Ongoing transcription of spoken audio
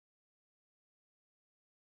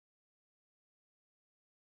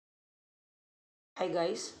Hi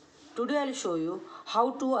guys, today I'll show you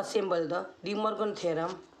how to assemble the Demorgan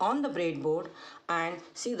theorem on the breadboard. And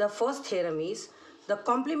see, the first theorem is the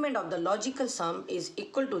complement of the logical sum is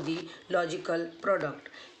equal to the logical product.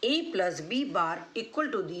 A plus B bar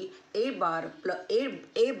equal to the A bar plus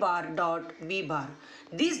A bar dot B bar.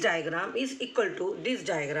 This diagram is equal to this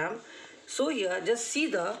diagram. So here just see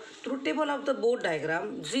the truth table of the board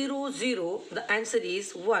diagram. 0 0, the answer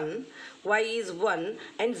is 1, y is 1,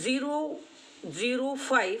 and 0 0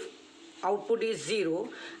 5 output is 0,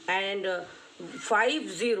 and 5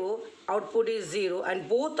 0 output is 0, and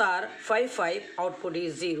both are 5 5 output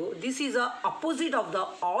is 0. This is a opposite of the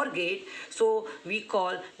OR gate, so we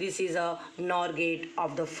call this is a NOR gate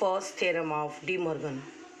of the first theorem of De Morgan.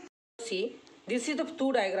 See, this is the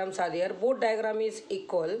two diagrams are there. Both diagram is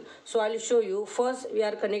equal. So I'll show you. First we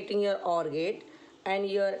are connecting here OR gate and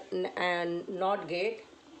here and NOT gate,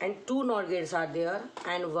 and two NOT gates are there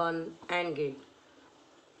and one AND gate.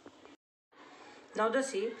 Now the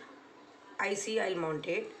see IC I'll mount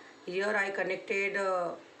it. Here I connected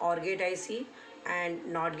OR gate IC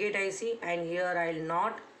and NOT gate IC, and here I'll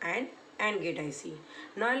NOT and AND gate IC.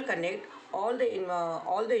 Now I'll connect all the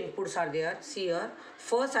inputs are there. See here.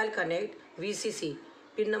 First I'll connect VCC.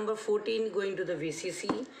 Pin number 14 going to the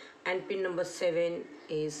VCC, and pin number 7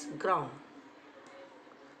 is ground.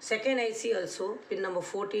 Second IC also pin number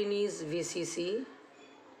 14 is VCC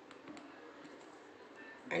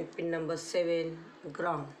and pin number 7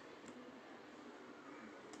 ground.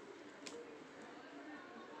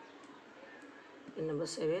 Pin number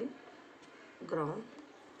 7 ground.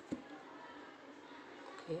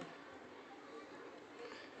 Okay.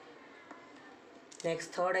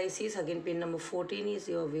 Next third IC is again pin number 14 is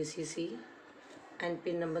your VCC and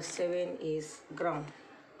pin number 7 is ground.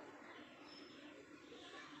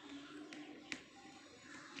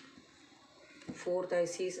 Fourth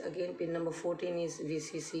IC is again pin number 14 is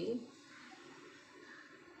VCC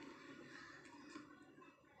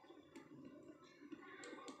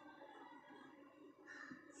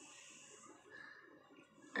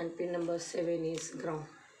and pin number 7 is ground.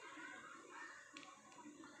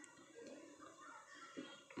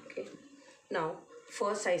 Okay. Now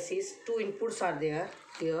first IC's two inputs are there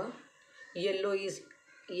here. Yellow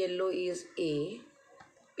is A,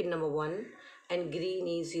 pin number 1, and green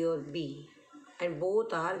is your B, and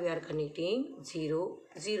both are we are connecting 0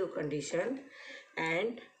 0 condition.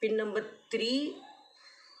 And pin number 3,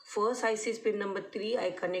 first IC is pin number 3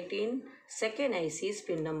 I connect in. Second IC is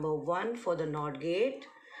pin number 1 for the NOT gate,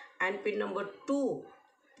 and pin number 2,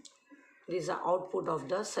 this is the output of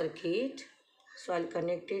the circuit. So I'll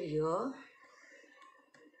connect it here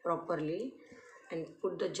properly and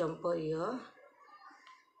put the jumper here,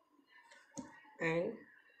 and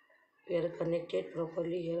we are connected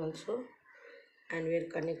properly here also, and we are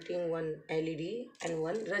connecting one LED and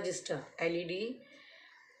one resistor. LED,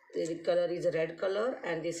 the color is a red color,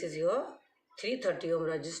 and this is your 330 ohm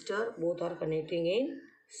resistor. Both are connecting in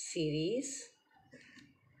series.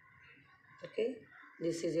 Okay,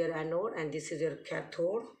 this is your anode and this is your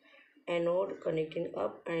cathode. Anode connecting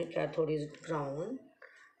up and cathode is ground.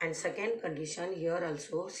 And second condition here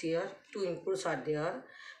also, here two inputs are there.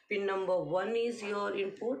 Pin number 1 is your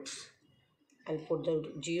inputs, I'll put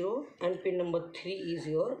the 0, and pin number 3 is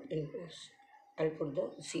your inputs, I'll put the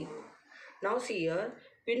 0. Now see here,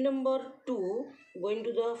 pin number 2 going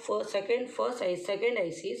to the second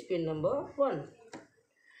IC is pin number 1,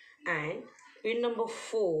 and pin number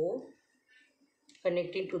 4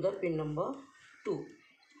 connecting to the pin number 2,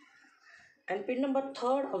 and pin number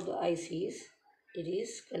 3 of the ICs, it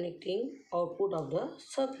is connecting output of the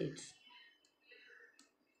circuits.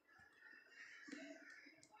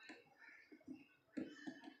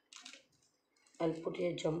 I'll put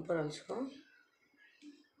a jumper also,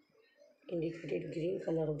 indicated green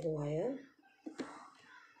color of the wire.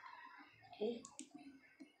 Okay.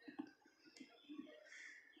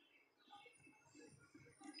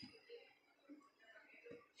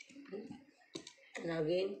 And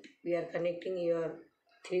again we are connecting your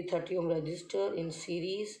 330 ohm resistor in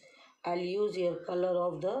series. I'll use your color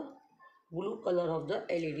of the blue color of the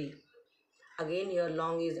LED. Again your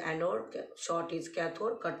long is anode, short is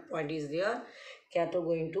cathode, cut point is there, cathode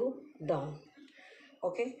going to down.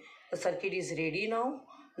 Okay, the circuit is ready now.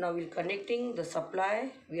 Now we'll connecting the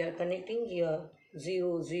supply. We are connecting here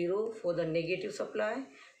 0 0 for the negative supply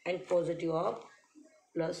and positive of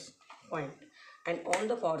plus point. And on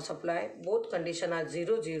the power supply both condition are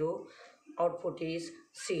 0 0, output is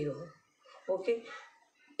 0. Okay,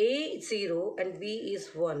 A 0 and B is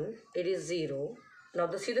 1, it is 0. Now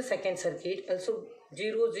see the second circuit also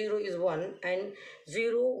 0 0 is 1, and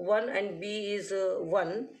 0 1 and B is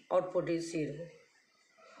 1, output is 0.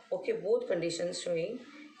 Okay, both conditions showing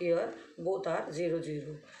here, both are 0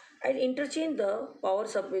 0. And interchange the power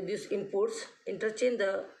supply, these inputs, interchange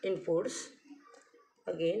the inputs.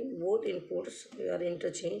 Again, both inputs we are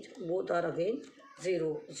interchange, both are again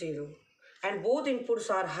 0 0. And both inputs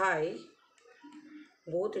are high,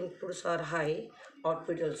 both inputs are high,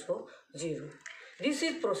 output also 0. This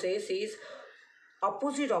is process is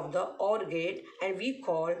opposite of the OR gate, and we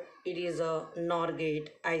call it is a NOR gate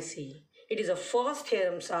IC. It is the first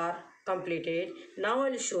theorems are completed. Now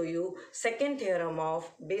I will show you second theorem of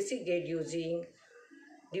basic gate using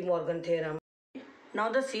Demorgan theorem. Now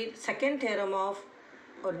the second theorem of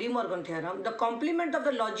Demorgan theorem, the complement of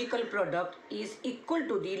the logical product is equal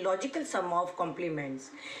to the logical sum of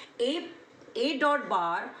complements. A dot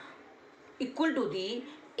bar equal to the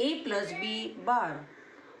A plus B bar.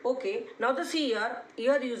 Okay, now the see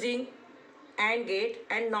here using AND gate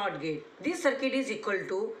and NOT gate. This circuit is equal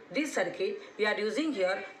to this circuit. We are using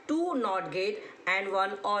here 2 NOT gate and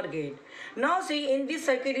 1 OR gate. Now see, in this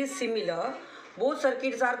circuit is similar. Both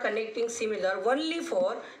circuits are connecting similar. Only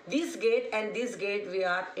for this gate and this gate we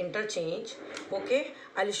are interchange. Okay,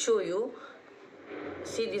 I'll show you.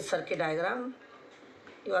 See this circuit diagram.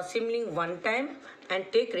 You are assembling one time and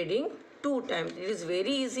take reading 2 times. It is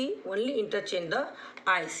very easy. Only interchange the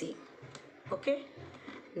IC. Okay.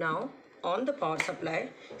 Now on the power supply,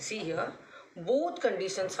 see here, both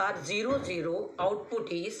conditions are 0 0.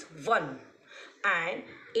 Output is 1, and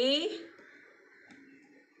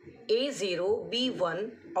A0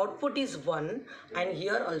 B1 output is 1, and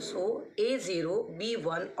here also A0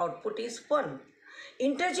 B1 output is 1.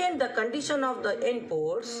 Interchange the condition of the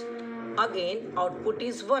inputs. Again, output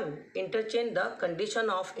is 1. Interchange the condition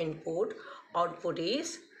of input. Output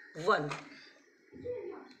is 1.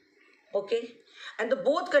 Okay. And the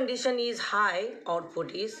both condition is high.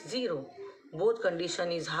 Output is 0. Both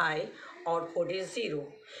condition is high. Output is 0.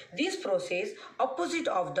 This process opposite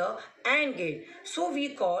of the AND gate. So we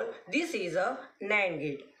call this is a NAND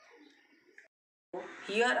gate.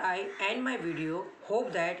 Here I end my video.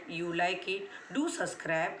 Hope that you like it. Do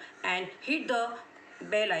subscribe and hit the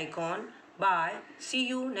bell icon. Bye. See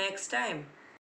you next time.